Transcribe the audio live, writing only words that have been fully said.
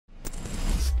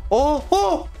Oh,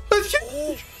 oh, that's huge.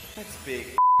 Oh, that's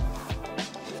big.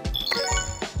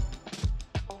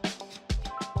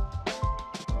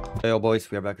 Hey boys,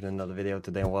 we are back in another video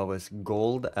today on what was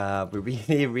gold.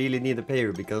 We really need a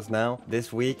payer because now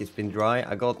this week it's been dry.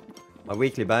 I got my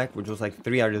weekly back, which was like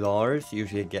 $300.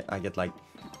 Usually I get like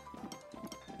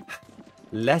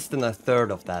less than a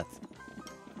third of that.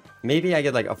 Maybe I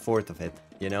get like a fourth of it,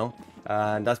 you know?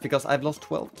 And that's because I've lost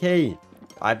 12k.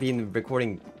 I've been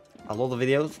recording a lot of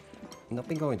videos, not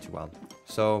been going too well.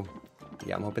 So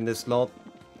yeah, I'm hoping this slot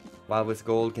Wild with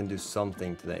Gold can do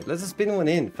something today. Let's just spin one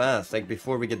in fast, like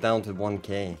before we get down to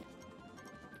 1k.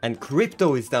 And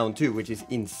crypto is down too, which is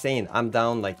insane. I'm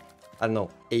down like, I don't know,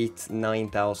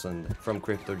 9,000 from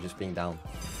crypto just being down.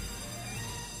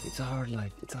 It's a hard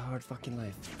life. It's a hard fucking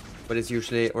life. But it's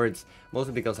usually, or it's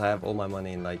mostly because I have all my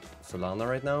money in like Solana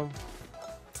right now.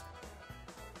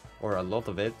 Or a lot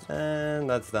of it. And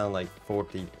that's down like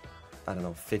 40, I don't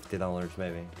know, $50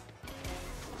 maybe.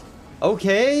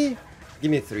 Okay. Give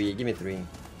me three, give me three.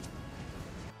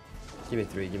 Give me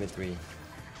three, give me three.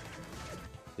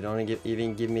 You don't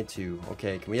even give me two.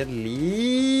 Okay, can we at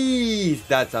least...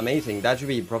 That's amazing. That should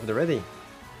be profit already.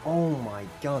 Oh my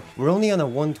god. We're only on a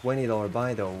 $120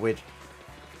 buy though, which...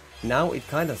 Now it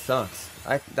kind of sucks.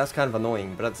 That's kind of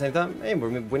annoying. But at the same time, hey,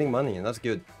 we're winning money and that's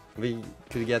good. We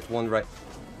could get one right.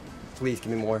 Please,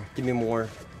 give me more. Give me more.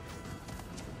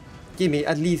 Give me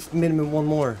at least minimum one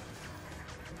more.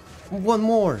 One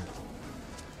more.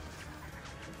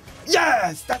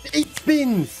 Yes! That's 8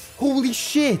 spins! Holy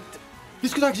shit!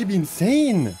 This could actually be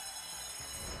insane!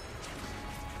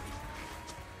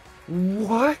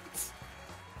 What?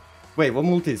 Wait, what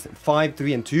multi is it? 5,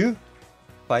 3, and 2?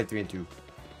 5, 3, and 2.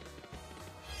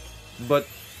 But,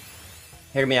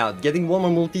 hear me out. Getting one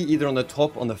more multi either on the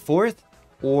top on the 4th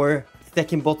or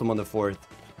second bottom on the 4th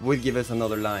would give us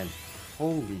another line.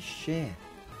 Holy shit.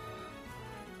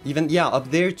 Even, yeah,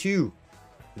 up there too.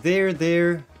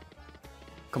 There.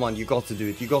 Come on, you got to do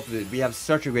it. You got to do it. We have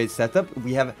such a great setup.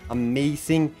 We have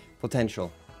amazing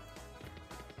potential.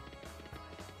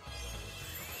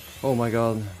 Oh my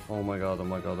god. Oh my god. Oh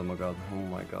my god. Oh my god. Oh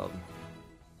my god.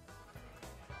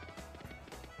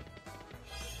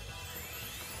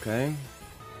 Okay.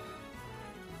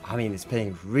 I mean, it's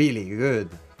paying really good.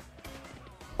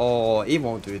 Oh, it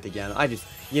won't do it again. I just,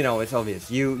 you know, it's obvious.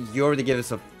 You already gave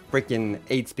us a freaking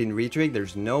 8-spin retrig.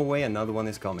 There's no way another one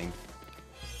is coming.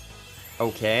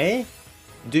 Okay.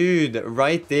 Dude,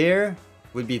 right there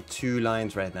would be 2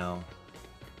 lines right now.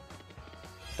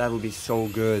 That would be so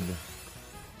good.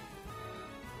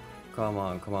 Come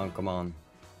on, come on, come on.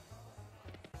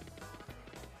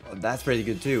 Oh, that's pretty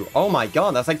good too. Oh my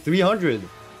god, that's like 300.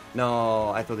 No,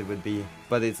 I thought it would be,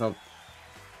 but it's not.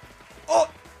 Oh!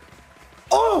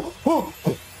 Oh! Oh!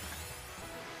 Oh.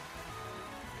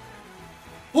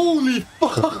 Holy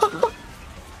fuck!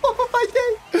 Oh my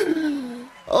god!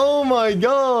 Oh my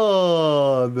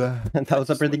god! That was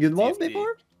a pretty good one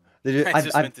before? Did you? I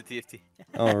just went to TFT.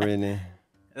 Oh really?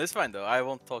 That's fine though. I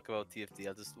won't talk about TFT.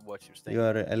 I'll just watch your stage. You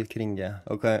are El Kringa.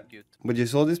 Okay. Good. But you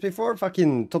saw this before?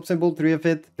 Fucking top symbol, 3 of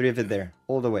it there.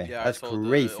 All the way. Yeah, that's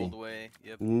crazy. all the way.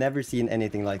 Yep. Never seen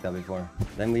anything like that before.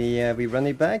 Then we run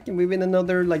it back and we win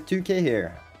another like 2k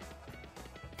here.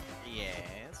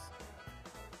 Yes.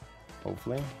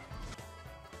 Hopefully.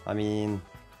 I mean...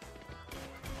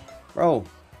 Bro.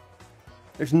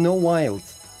 There's no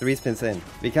wilds. 3 spins in.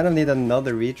 We kind of need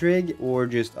another retrig or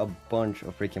just a bunch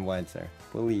of freaking wilds there.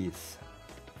 Please.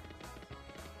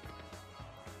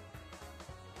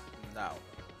 Now.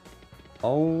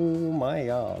 Oh my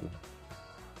god.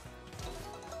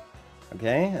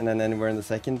 Okay, and then anywhere in the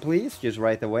second, please. Just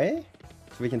right away.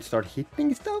 So we can start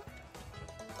hitting stuff.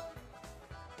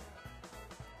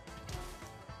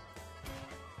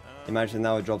 Imagine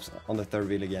now it drops on the 3rd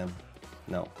wheel again.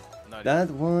 No. That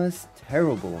was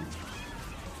terrible.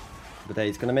 But hey,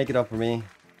 it's gonna make it up for me.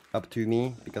 Up to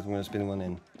me. Because I'm gonna spin one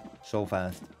in. So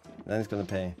fast. Then it's gonna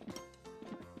pay.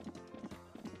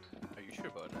 Are you sure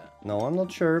about that? No, I'm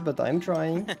not sure, but I'm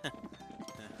trying. You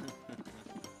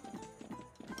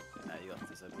got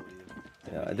this, I believe.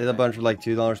 Yeah, I did a bunch of like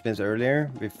 $2 spins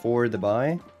earlier. Before the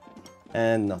buy.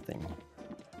 And nothing.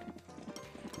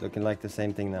 Looking like the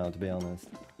same thing now, to be honest.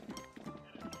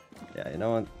 Yeah, you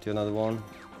know what? Do another one.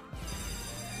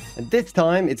 And this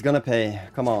time, it's gonna pay.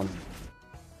 Come on.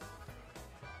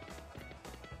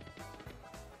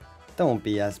 Don't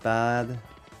be as bad.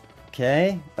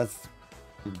 Okay, that's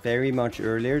very much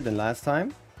earlier than last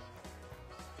time.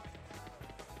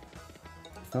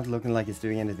 It's not looking like it's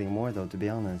doing anything more though, to be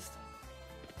honest.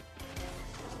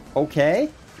 Okay,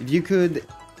 if you could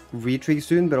retrig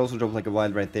soon, but also drop like a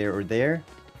wild right there or there.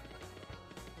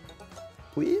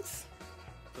 Please?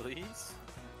 Please?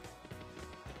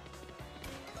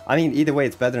 I mean, either way,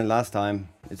 it's better than last time.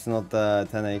 It's not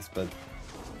 10x, but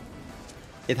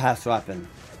it has to happen.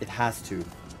 It has to.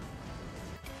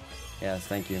 Yes,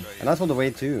 thank you. And that's all the way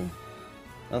too.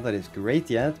 Not that it's great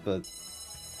yet, but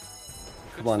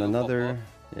come on, another,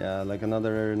 yeah, like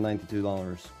another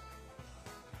 $92.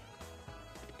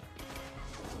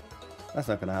 That's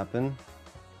not gonna happen.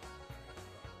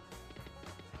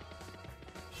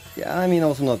 Yeah, I mean,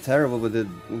 also not terrible, but it,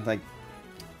 like,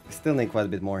 still need quite a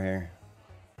bit more here.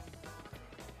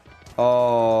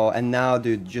 Oh, and now,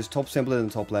 dude, just top simple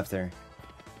and top left there.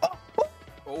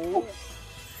 Oh!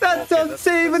 That's Okay, not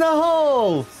saving a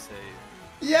hole! Save.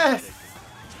 Yes!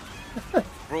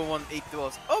 Bro, 180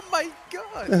 was. Oh my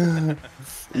god!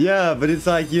 Yeah, but it's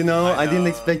like, you know, I didn't know.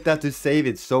 expect that to save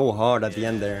it so hard at the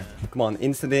end there. Come on,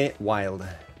 instantly wild.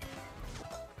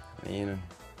 I mean,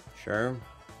 sure.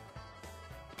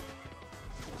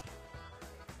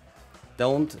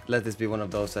 Don't let this be one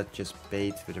of those that just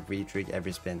bait with a retrig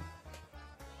every spin.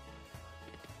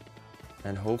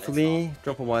 And hopefully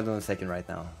drop a wild on the second right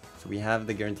now. So we have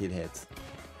the guaranteed hits.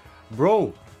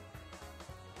 Bro!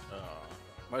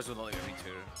 Might as well not even reach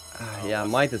her. Yeah,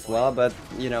 might as well, but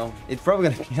you know, it's probably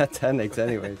gonna be at 10x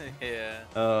anyway. Yeah.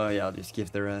 Oh yeah, I'll just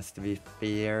give the rest to be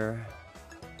fair.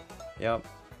 Yep.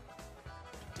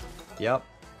 Yep.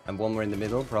 And one more in the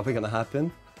middle, probably gonna happen.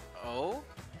 Oh?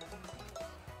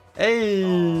 Hey!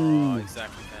 Oh,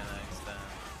 exactly 10x then.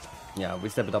 Yeah, we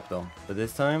step it up though. But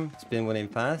this time, spin winning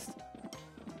fast.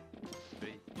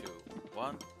 3, 2,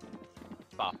 1.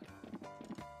 Pop.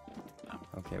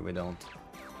 Okay, we don't.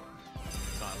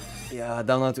 Fine, we just- Yeah,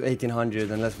 down now to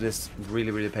 1800 unless this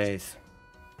really pays.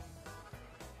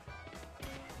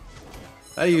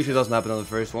 That usually doesn't happen on the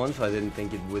first one, so I didn't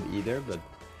think it would either, but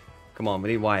come on, we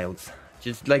need wilds.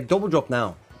 Just like double drop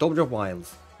now. Double drop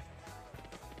wilds.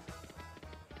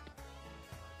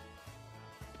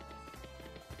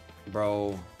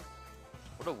 Bro.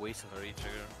 What a waste of a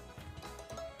retrigger.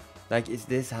 Like, is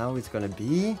this how it's gonna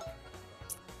be?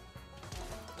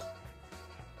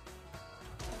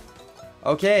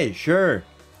 Okay, sure.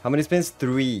 How many spins?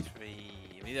 3. 3.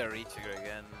 We need a retrigger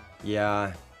again.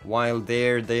 Yeah. Wild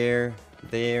there.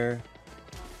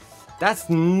 That's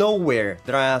nowhere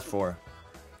that I asked for.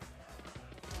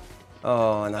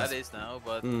 Oh, and That is now,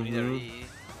 but we need a re.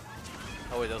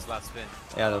 Oh wait, that was last spin.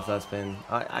 Yeah, that was last spin.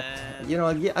 You know,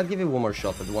 I'll give it one more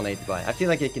shot at the 180 buy. I feel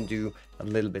like I can do a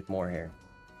little bit more here.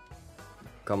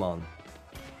 Come on.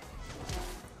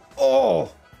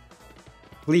 Oh!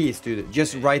 Please, dude,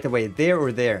 just right away. There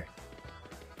or there.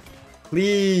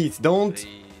 Please, don't.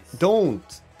 Please.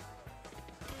 Don't.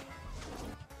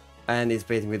 And it's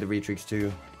baiting with the retricks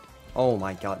too. Oh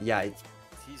my god, yeah, it's...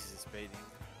 Jesus is baiting.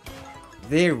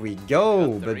 There we go,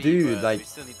 Got the but re, dude, but like... we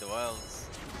still need the wilds.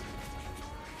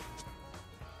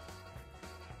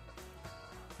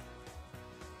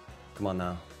 Come on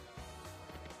now.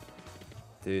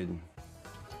 Dude.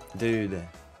 Dude.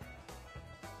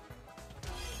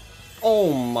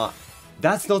 Oh my...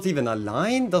 That's not even a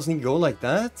line? Doesn't it go like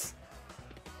that?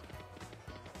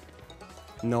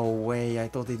 No way, I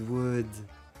thought it would.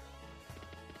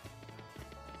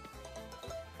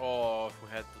 Oh, if we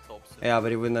had the tops. Yeah,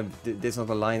 but it wouldn't have... This is not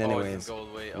a line Oh, it anyways. can go all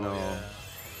the way. Oh, No. yeah.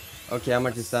 Okay, how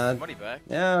much is that? Money back.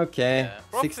 Yeah, okay.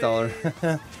 Yeah.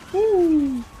 $6.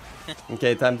 Woo!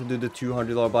 Okay, time to do the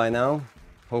 $200 buy now.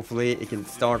 Hopefully it can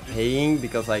start paying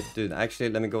because, like, dude, actually,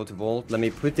 let me go to Vault. Let me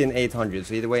put in 800.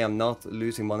 So either way, I'm not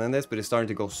losing money on this, but it's starting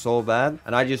to go so bad.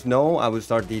 And I just know I will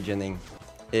start degenning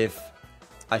if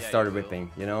I started whipping,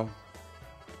 you know?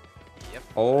 Yep.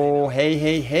 Oh,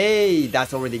 hey.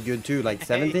 That's already good too. Like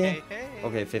 70? Hey.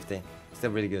 Okay, 50.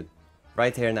 Still really good.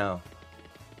 Right here now.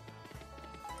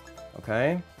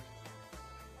 Okay.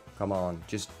 Come on,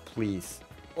 just please.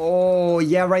 Oh,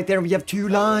 yeah, right there we have 2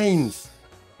 lines.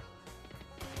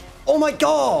 Oh my Oh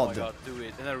god! my god, do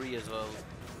it. And a re as well.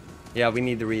 Yeah, we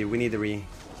need the re.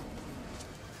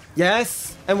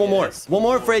 Yes! And one Yes, more. One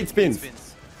more for 8 8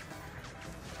 spins.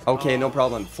 Okay, no Oh.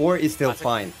 problem. 4 is still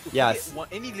fine. If we Yes.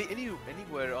 get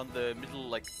anywhere on the middle,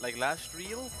 like last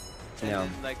reel, and Yeah.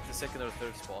 then like the second or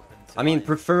third spot. And it's I mean, fine.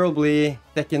 preferably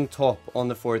second top on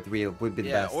the 4th reel would be the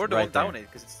yeah, best. or the right one down there. it,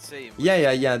 because it's the same.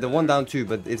 Yeah, the one down too,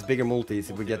 but it's bigger multis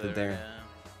if we get it there.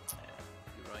 Yeah.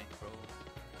 You're right, bro.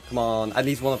 Come on, at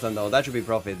least one of them though. That should be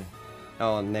profit.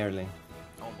 Oh, nearly.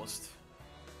 Almost.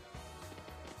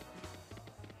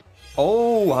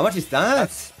 Oh, how much is that?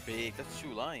 That's big. That's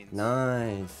 2 lines.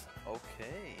 Nice.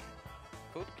 Okay.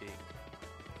 Cooking.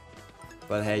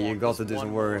 But hey, you got to do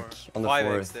some work on the 5x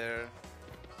 4th. there.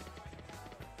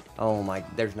 Oh my,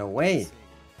 there's no way.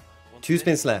 Let's see. 2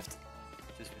 spins left.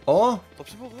 2 spins Oh,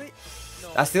 Possibly?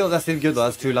 No. that's still good though.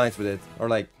 That's 2 lines with it, or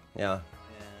like, yeah.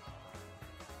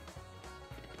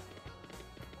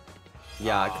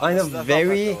 Yeah, kind of that's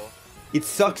very. not bad, though. It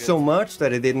sucks so much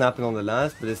that it didn't happen on the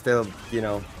last, but it's still, you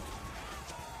know.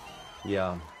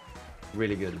 Yeah,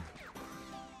 really good.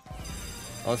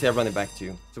 Honestly, I run it back to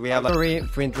you. So we have like, sorry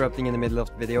for interrupting in the middle of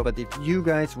the video, but if you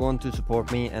guys want to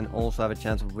support me and also have a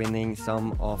chance of winning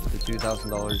some of the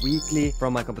 $2,000 weekly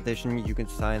from my competition, you can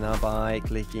sign up by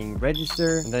clicking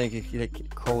register, and then you can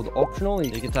click code optional.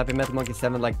 You can type in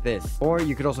MetalMonkey7 like this, or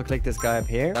you could also click this guy up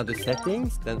here. Now the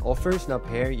settings, then offers, and up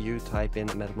here you type in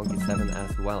MetalMonkey7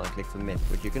 as well and click submit,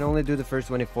 which you can only do the first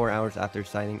 24 hours after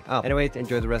signing up. Anyway,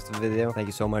 enjoy the rest of the video. Thank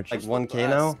you so much. Like 1k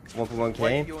now, 1.1k.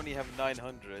 Why do you only have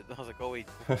 900? I was like, oh wait.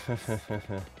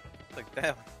 Like,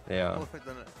 damn. Yeah. Oh, I've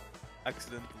done an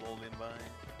accidental all-in buying.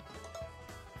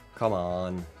 Come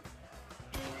on.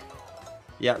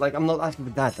 Yeah, like, I'm not asking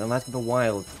for that. I'm asking for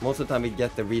wild. Most of the time we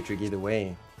get the retrig either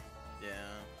way. Yeah.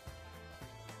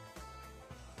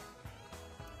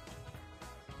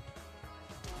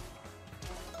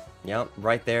 Yeah,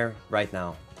 right there, right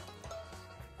now.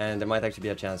 And there might actually be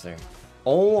a chance there.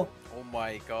 Oh! Oh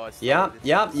my god.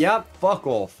 Yeah, fuck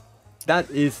off. That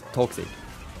is toxic.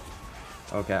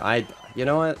 Okay, you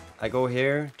know what? I go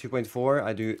here, 2.4,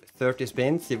 I do 30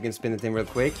 spins, see if we can spin it in real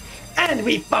quick. And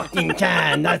we fucking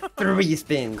can! That's 3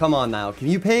 spins! Come on now, can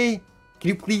you pay? Can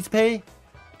you please pay?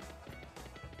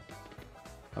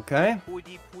 Okay.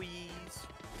 Woody, please.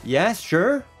 Yes,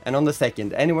 sure. And on the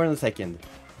second, anywhere on the second.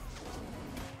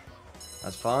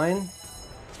 That's fine.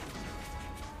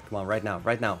 Come on, right now,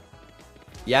 right now.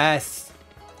 Yes!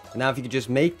 Now if you could just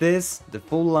make this the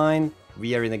full line,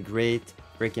 we are in a great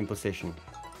freaking position.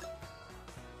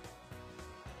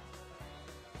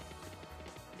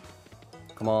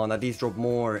 Come on, at least drop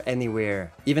more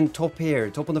anywhere. Even top here,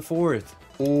 top on the 4th.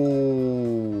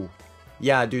 Oh,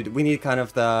 yeah, dude, we need kind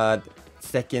of the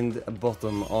second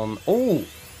bottom on. Oh,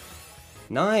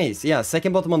 nice. Yeah,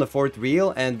 second bottom on the 4th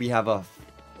reel, and we have a.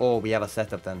 Oh, we have a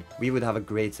setup then. We would have a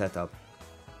great setup.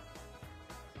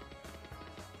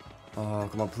 Oh,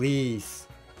 come on, please.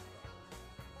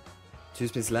 2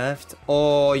 spins left.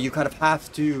 Oh, you kind of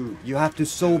have to. You have to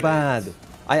so bad.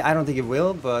 I don't think it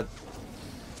will, but...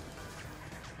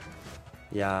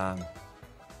 Yeah.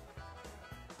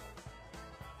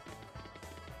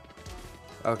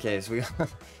 Okay, so we got...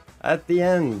 At the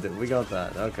end, we got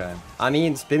that. Okay. I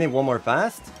mean, spinning one more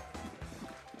fast.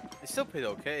 It still paid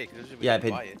okay. Yeah, I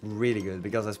paid really good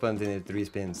because I spent in it 3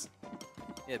 spins.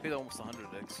 Yeah, it paid almost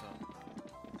 100x, so...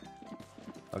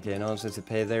 Okay, now since it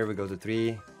paid there, we go to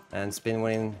 3. And spin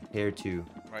one in here too.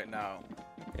 Right now.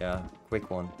 Yeah, quick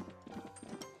one.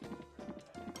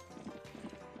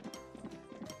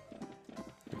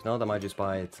 If not, I might just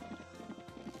buy it.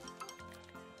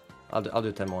 I'll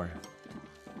do 10 more.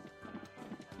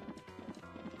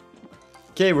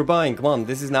 Okay, we're buying. Come on,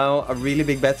 this is now a really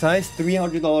big bet size.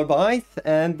 $300 buys.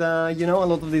 And, you know, a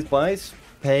lot of these buys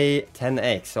pay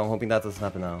 10x. So I'm hoping that doesn't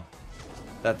happen now.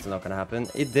 That's not gonna happen.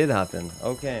 It did happen.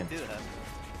 Okay. It did happen.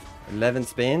 11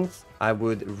 spins. I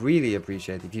would really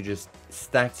appreciate if you just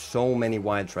stacked so many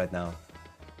wilds right now.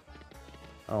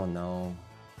 Oh no.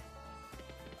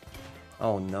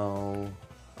 Oh no.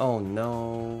 Oh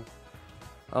no.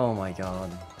 Oh my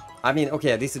god. I mean,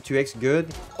 okay, this is 2x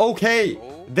good. Okay!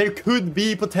 Oh. There could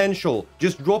be potential.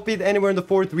 Just drop it anywhere in the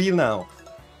 4th reel now.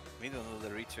 We don't know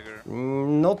the retrigger.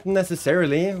 Not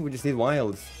necessarily. We just need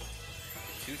wilds.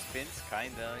 2 spins,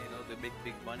 kinda, you know, they make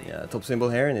big money. Yeah, top symbol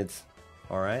here and it's...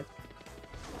 Alright.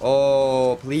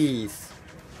 Oh, please.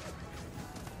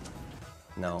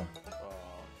 No. Oh.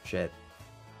 Shit.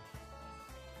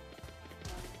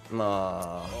 No.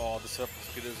 Oh, the sub was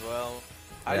good as well.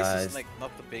 Yeah, This it's is like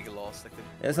not the big loss. Like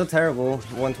the... It's not terrible.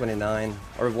 129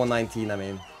 or 119, I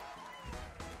mean.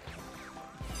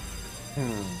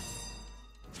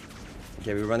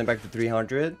 Okay, we're running back to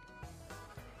 300.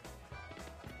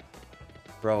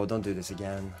 Bro, don't do this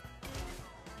again.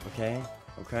 Okay,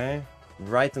 okay.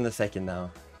 Right in the second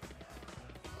now.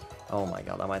 Oh my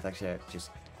god, I might actually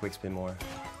just quick spin more.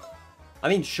 I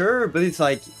mean, sure, but it's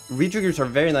like, retriggers are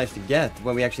very nice to get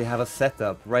when we actually have a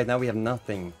setup. Right now we have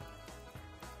nothing.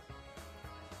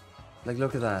 Like,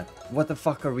 look at that. What the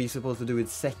fuck are we supposed to do with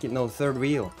second, no, 3rd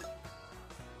reel?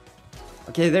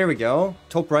 Okay, there we go.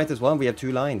 Top right as well, we have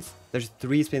 2 lines. There's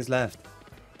 3 spins left.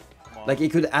 Like,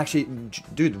 it could actually,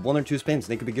 dude, 1 or 2 spins,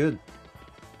 they could be good.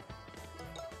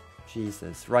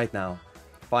 Jesus, right now.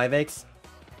 5x?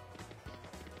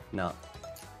 No.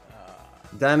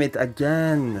 Damn it,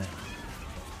 again.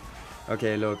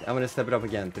 Okay, look, I'm gonna step it up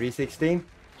again. 360.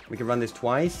 We can run this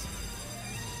twice.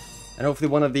 And hopefully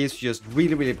one of these just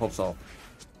really, really pops off.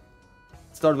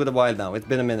 start with a wild now. It's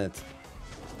been a minute.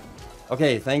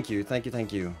 Okay, thank you.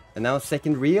 And now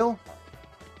second reel.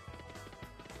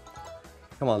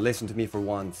 Come on, listen to me for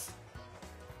once.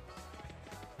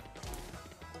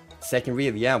 Second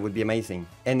reel, yeah, would be amazing.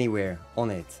 Anywhere on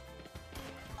it.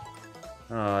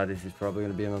 Ah, this is probably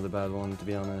gonna be another bad one, to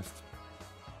be honest.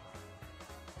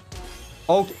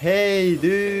 Okay,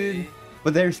 dude.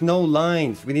 But there's no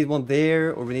lines. We need one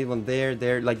there, or we need one there,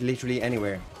 like literally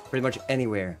anywhere. Pretty much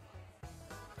anywhere.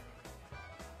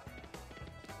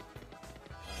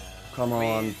 Come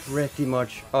on, pretty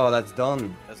much. Oh, that's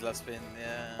done. That's last spin,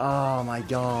 yeah. Oh my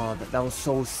god, that was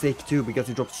so sick too, because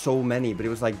he dropped so many, but it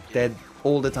was like dead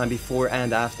all the time before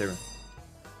and after.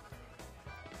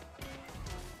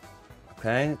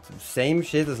 Okay, same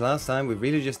shit as last time. We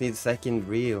really just need second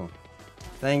reel.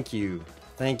 Thank you.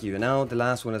 And now the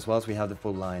last one as well, so we have the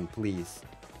full line, please.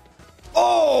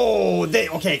 Oh,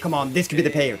 okay, come on, this could be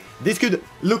the pair. This could,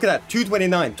 look at that,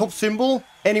 229, top symbol,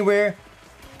 anywhere.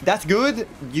 That's good.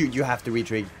 You have to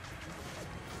retrig.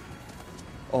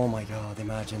 Oh my god,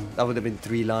 imagine. That would have been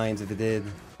 3 lines if it did.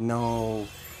 No.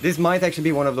 This might actually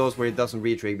be one of those where it doesn't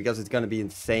retrig, because it's gonna be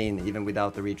insane even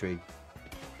without the retrig.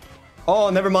 Oh,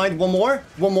 never mind. One more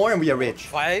and we are rich.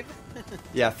 5?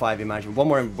 Yeah, 5, imagine. One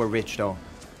more and we're rich though.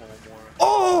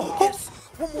 Oh! Yes.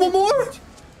 One more?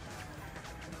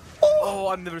 Oh,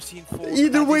 I've never seen 4.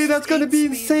 Either way, that's gonna be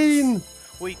insane.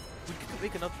 Wait, we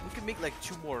could make like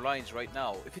 2 more lines right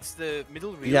now. If it's the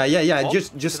middle reel. Yeah. Up,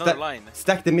 Just line.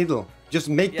 stack the middle. Just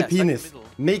make the penis.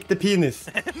 Make the penis.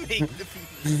 Make the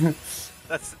penis.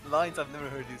 That's lines I've never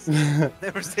heard you say.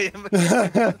 Never say them.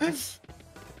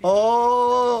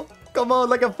 Oh, come on,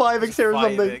 like a 5x here or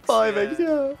something. 5x,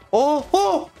 yeah.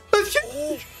 Oh, that's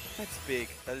huge. That's big.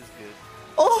 That is good.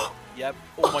 Oh. Yep.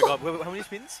 Oh my god. Wait, how many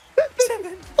spins?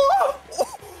 7. Oh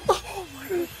my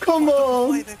god. Come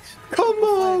on. 5x. Come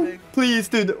on. Please,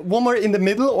 dude. One more in the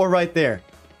middle or right there.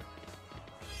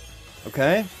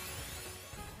 Okay.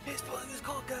 He's pulling his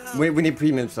cock out. We need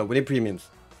premiums though. We need premiums.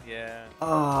 Yeah.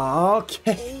 Oh,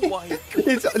 okay. Oh my god.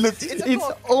 It's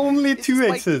only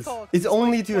 2x's. It's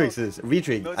only 2x's.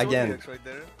 Retrig no, again. Right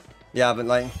there. Yeah, but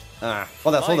like, well,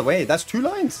 that's all the way. That's 2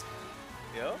 lines.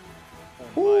 Yeah.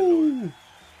 Oh my lord.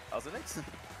 How's the next?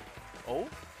 Oh.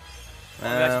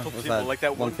 What's that? Like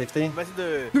that 150?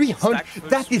 300.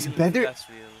 That is better.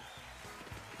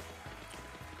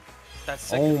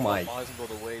 That's oh my. Hasn't go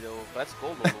the way though. That's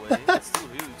gold all the way. That's still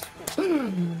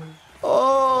huge.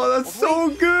 Oh, that's so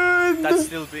good. That's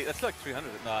still big. That's like 300.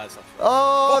 No, that's not.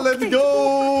 Oh, let's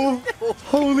go.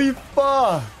 Holy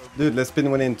fuck. Dude, let's spin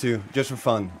one in too, just for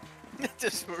fun.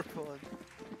 Just for fun.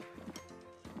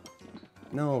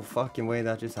 No fucking way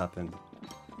that just happened.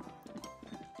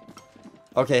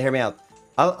 Okay, hear me out.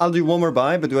 I'll do one more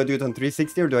buy, but do I do it on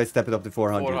 360 or do I step it up to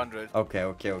 400? 400.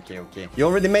 Okay. You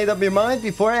already made up your mind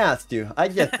before I asked you. I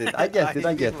get it. I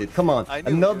get it. Come on.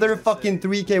 Another fucking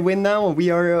 3k win now and we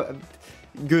are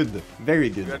good. Very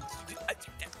good.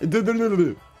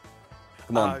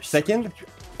 Come on. Second.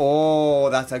 Oh,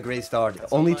 that's a great start.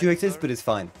 That's only 2x's, but it's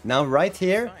fine. Now right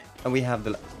here, and we have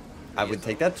the... I would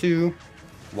take that too.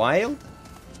 Wild?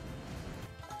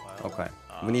 Okay.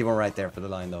 We need one right there for the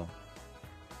line though.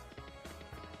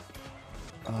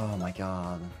 Oh my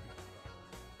god.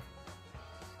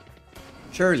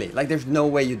 Surely, like there's no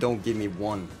way you don't give me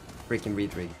one freaking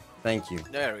retrig. Thank you.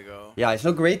 There we go. Yeah, it's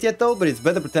not great yet though, but it's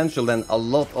better potential than a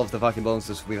lot of the fucking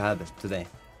bonuses we've had today.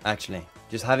 Actually.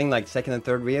 Just having like second and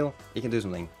third reel, you can do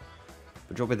something.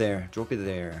 But drop it there. Drop it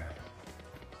there.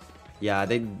 Yeah,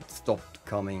 they stopped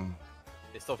coming.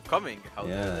 They stopped coming? How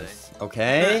dare they?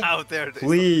 Okay. How dare they?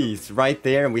 Please, right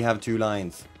there and we have 2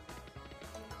 lines.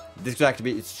 This could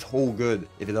actually be so good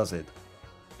if it does it.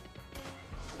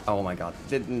 Oh my god.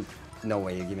 No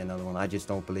way you give me another one. I just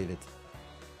don't believe it.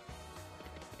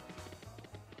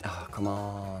 Oh, come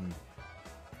on.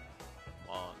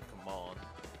 Come on.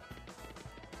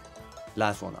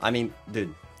 Last one. I mean,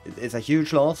 dude, it's a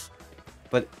huge loss.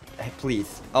 But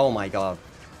please. Oh my god.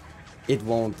 It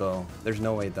won't though. There's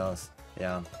no way it does.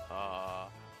 Yeah.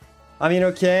 I mean,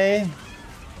 okay.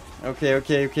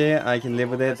 Okay. I can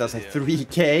live with it. That's like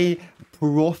 3k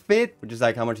profit, which is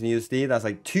like how much in USD? That's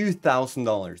like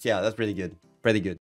 $2,000. Yeah, that's pretty good. Pretty good.